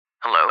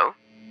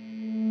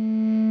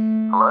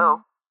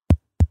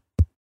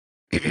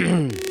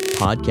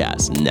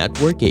Podcast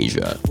Network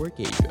Asia.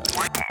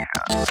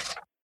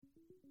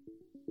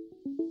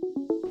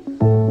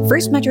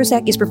 First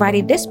Metrosec is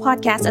providing this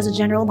podcast as a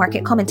general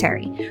market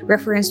commentary.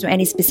 Reference to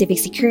any specific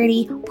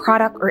security,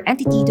 product, or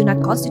entity do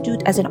not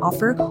constitute as an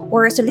offer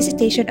or a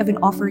solicitation of an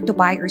offer to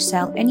buy or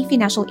sell any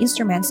financial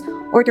instruments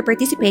or to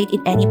participate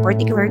in any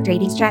particular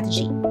trading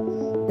strategy.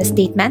 The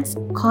statements,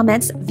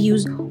 comments,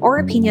 views, or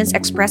opinions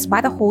expressed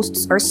by the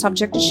hosts are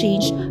subject to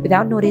change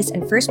without notice,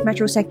 and First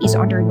Metrosec is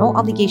under no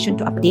obligation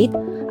to update,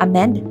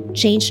 amend,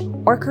 change,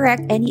 or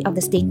correct any of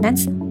the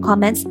statements,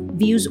 comments,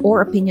 views,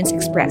 or opinions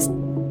expressed.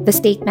 The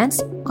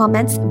statements,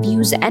 comments,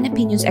 views, and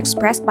opinions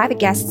expressed by the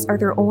guests are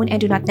their own and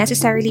do not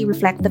necessarily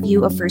reflect the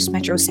view of First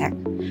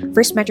Metrosec.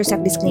 First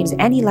Metrosec disclaims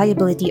any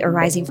liability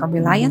arising from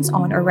reliance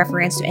on or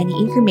reference to any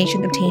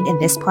information obtained in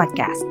this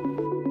podcast.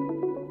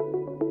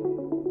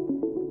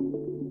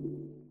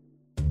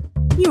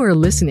 You are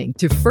listening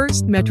to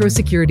First Metro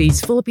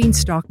Securities Philippine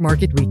Stock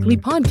Market Weekly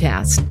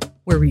Podcast,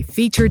 where we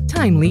feature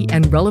timely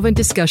and relevant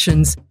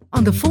discussions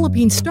on the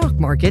Philippine stock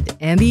market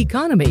and the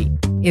economy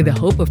in the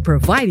hope of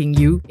providing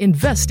you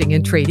investing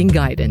and trading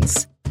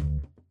guidance.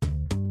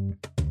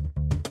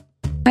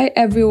 Hi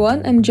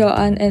everyone, I'm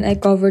Joanne and I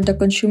cover the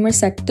consumer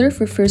sector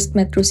for First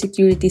Metro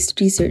Securities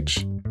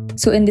Research.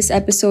 So in this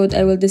episode,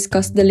 I will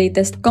discuss the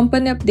latest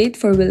company update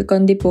for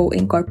Wilcon Depot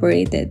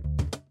Incorporated.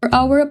 For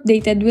our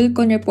updated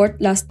Wilcon report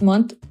last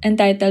month,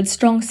 entitled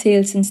Strong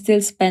Sales and Still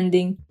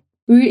Spending,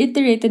 we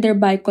reiterated our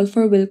buy call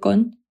for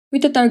Wilcon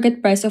with a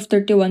target price of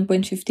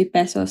 31.50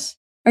 pesos.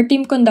 Our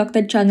team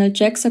conducted channel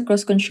checks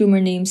across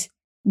consumer names,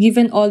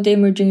 given all the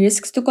emerging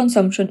risks to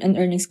consumption and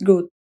earnings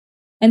growth.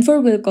 And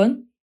for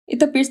Wilcon,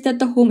 it appears that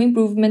the home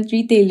improvement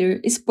retailer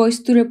is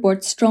poised to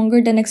report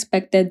stronger than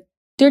expected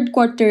third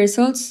quarter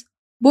results,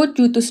 both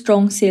due to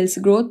strong sales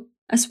growth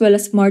as well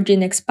as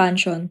margin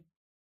expansion.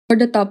 For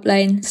the top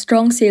line,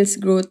 strong sales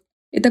growth,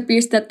 it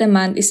appears that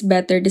demand is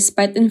better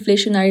despite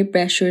inflationary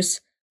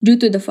pressures due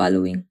to the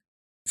following.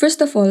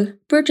 First of all,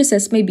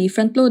 purchases may be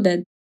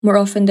front-loaded. More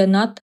often than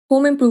not,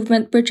 home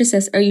improvement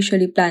purchases are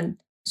usually planned.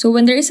 So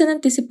when there is an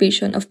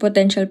anticipation of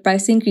potential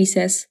price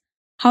increases,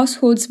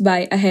 households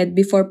buy ahead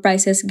before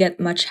prices get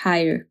much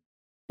higher.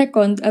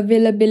 Second,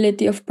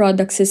 availability of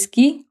products is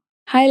key,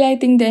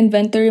 highlighting the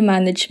inventory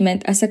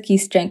management as a key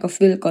strength of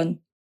Wilcon.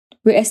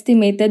 We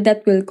estimated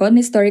that Wilcon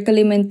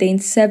historically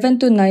maintains 7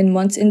 to 9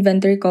 months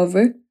inventory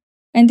cover,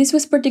 and this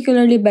was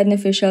particularly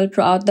beneficial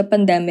throughout the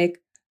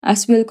pandemic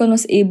as Wilcon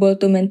was able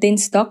to maintain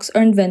stocks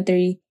or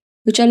inventory,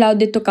 which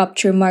allowed it to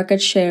capture market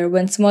share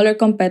when smaller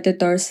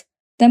competitors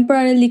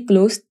temporarily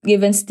closed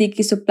given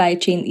sticky supply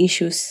chain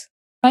issues.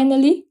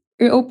 Finally,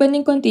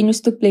 reopening continues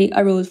to play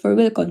a role for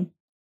Wilcon.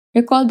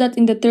 Recall that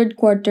in the third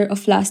quarter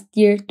of last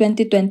year,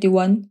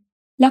 2021,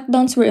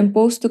 lockdowns were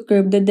imposed to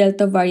curb the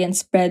Delta variant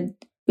spread,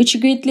 which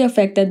greatly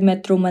affected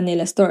Metro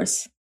Manila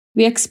stores.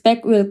 We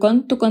expect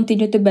Wilcon to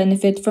continue to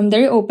benefit from the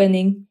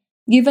reopening,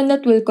 given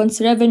that Wilcon's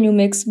revenue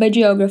mix by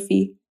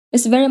geography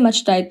is very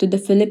much tied to the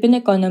Philippine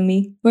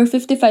economy, where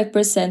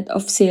 55%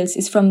 of sales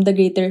is from the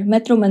greater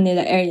Metro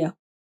Manila area.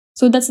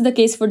 So that's the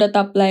case for the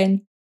top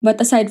line, but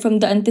aside from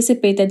the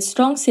anticipated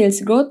strong sales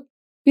growth,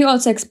 we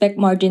also expect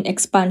margin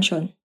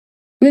expansion.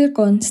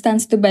 Wilcon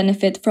stands to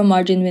benefit from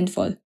margin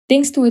windfall,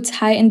 thanks to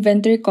its high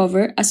inventory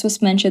cover as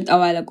was mentioned a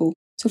while ago.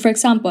 So for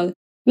example,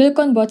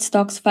 Wilcon bought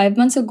stocks 5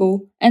 months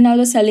ago and now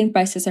the selling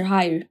prices are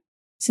higher.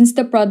 Since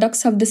the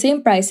products have the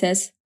same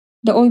prices,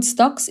 the old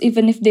stocks,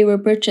 even if they were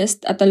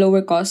purchased at a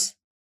lower cost,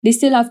 they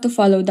still have to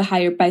follow the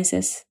higher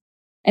prices.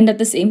 And at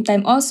the same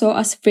time also,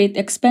 as freight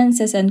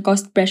expenses and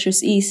cost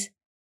pressures ease,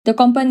 the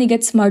company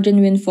gets margin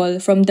windfall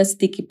from the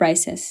sticky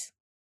prices.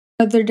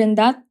 Other than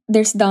that,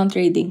 there's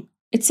downtrading.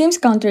 It seems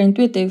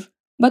counterintuitive,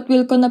 but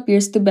Wilcon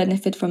appears to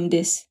benefit from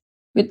this.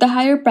 With the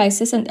higher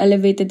prices and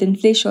elevated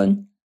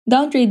inflation,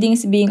 downtrading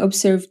is being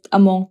observed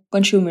among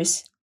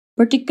consumers.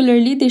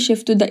 Particularly, they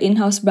shift to the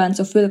in-house brands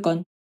of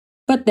Wilcon.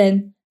 But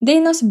then, the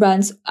in-house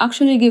brands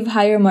actually give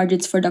higher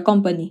margins for the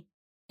company.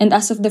 And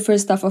as of the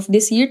first half of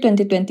this year,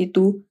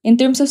 2022, in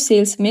terms of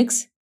sales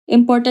mix,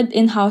 imported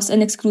in-house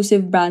and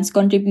exclusive brands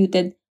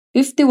contributed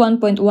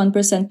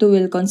 51.1% to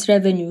Wilcon's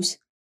revenues,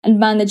 and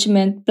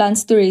management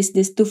plans to raise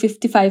this to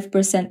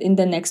 55% in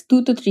the next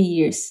 2 to 3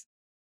 years.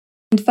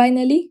 And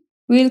finally,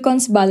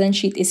 Wilcon's balance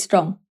sheet is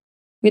strong.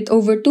 With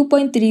over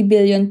 2.3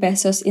 billion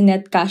pesos in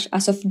net cash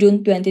as of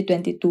June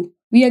 2022.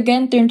 We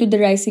again turn to the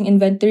rising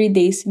inventory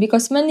days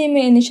because many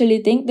may initially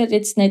think that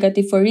it's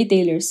negative for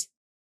retailers.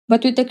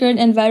 But with the current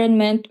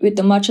environment, with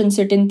the much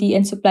uncertainty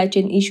and supply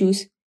chain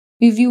issues,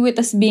 we view it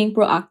as being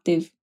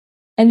proactive.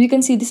 And we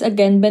can see this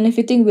again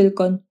benefiting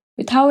Wilcon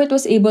with how it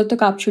was able to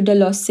capture the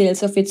lost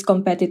sales of its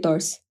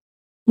competitors.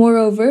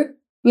 Moreover,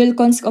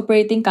 Wilcon's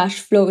operating cash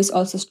flow is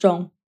also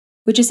strong,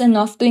 which is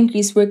enough to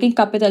increase working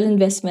capital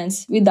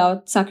investments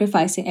without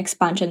sacrificing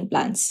expansion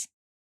plans.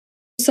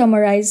 To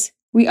summarize,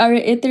 we are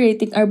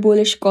reiterating our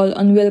bullish call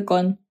on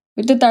Wilcon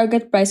with the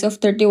target price of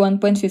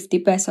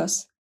 31.50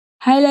 pesos,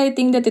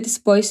 highlighting that it is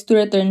poised to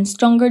return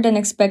stronger than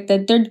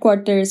expected third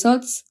quarter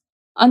results,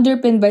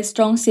 underpinned by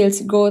strong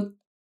sales growth,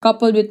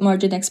 coupled with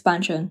margin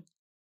expansion.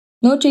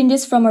 No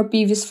changes from our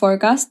previous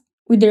forecast.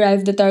 We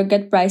derived the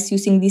target price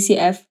using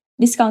DCF,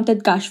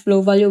 discounted cash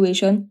flow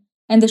valuation,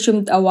 and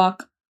assumed a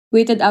WACC,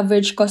 weighted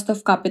average cost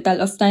of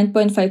capital of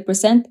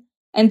 9.5%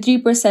 and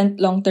 3%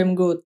 long-term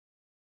growth.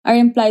 Our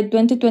implied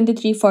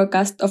 2023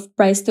 forecast of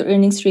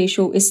price-to-earnings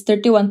ratio is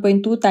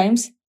 31.2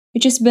 times,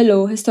 which is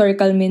below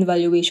historical mean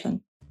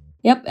valuation.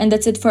 Yep, and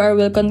that's it for our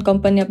Wilcon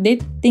Company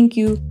update. Thank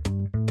you.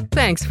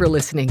 Thanks for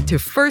listening to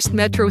First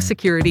Metro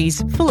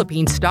Securities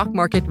Philippine Stock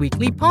Market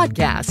Weekly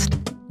podcast.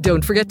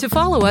 Don't forget to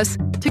follow us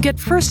to get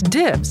first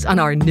dibs on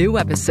our new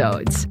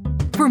episodes.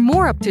 For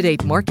more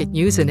up-to-date market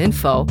news and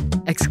info,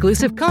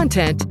 exclusive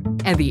content,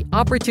 and the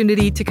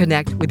opportunity to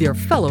connect with your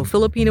fellow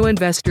Filipino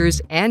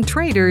investors and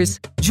traders,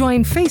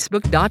 join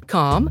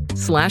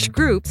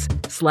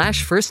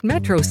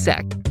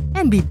facebook.com/groups/FirstMetroSec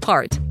and be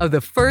part of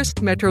the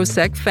First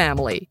MetroSec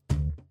family.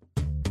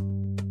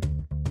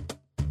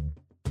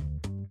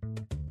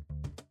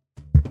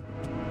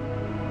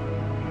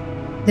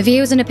 The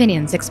views and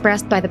opinions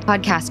expressed by the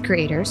podcast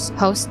creators,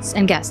 hosts,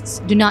 and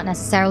guests do not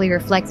necessarily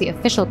reflect the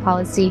official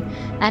policy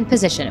and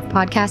position of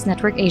Podcast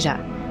Network Asia,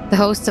 the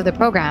hosts of the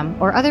program,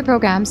 or other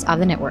programs of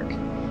the network.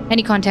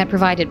 Any content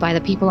provided by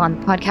the people on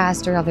the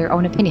podcast are of their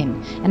own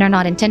opinion and are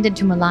not intended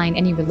to malign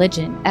any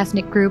religion,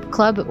 ethnic group,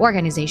 club,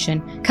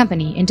 organization,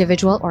 company,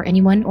 individual, or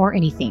anyone or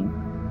anything.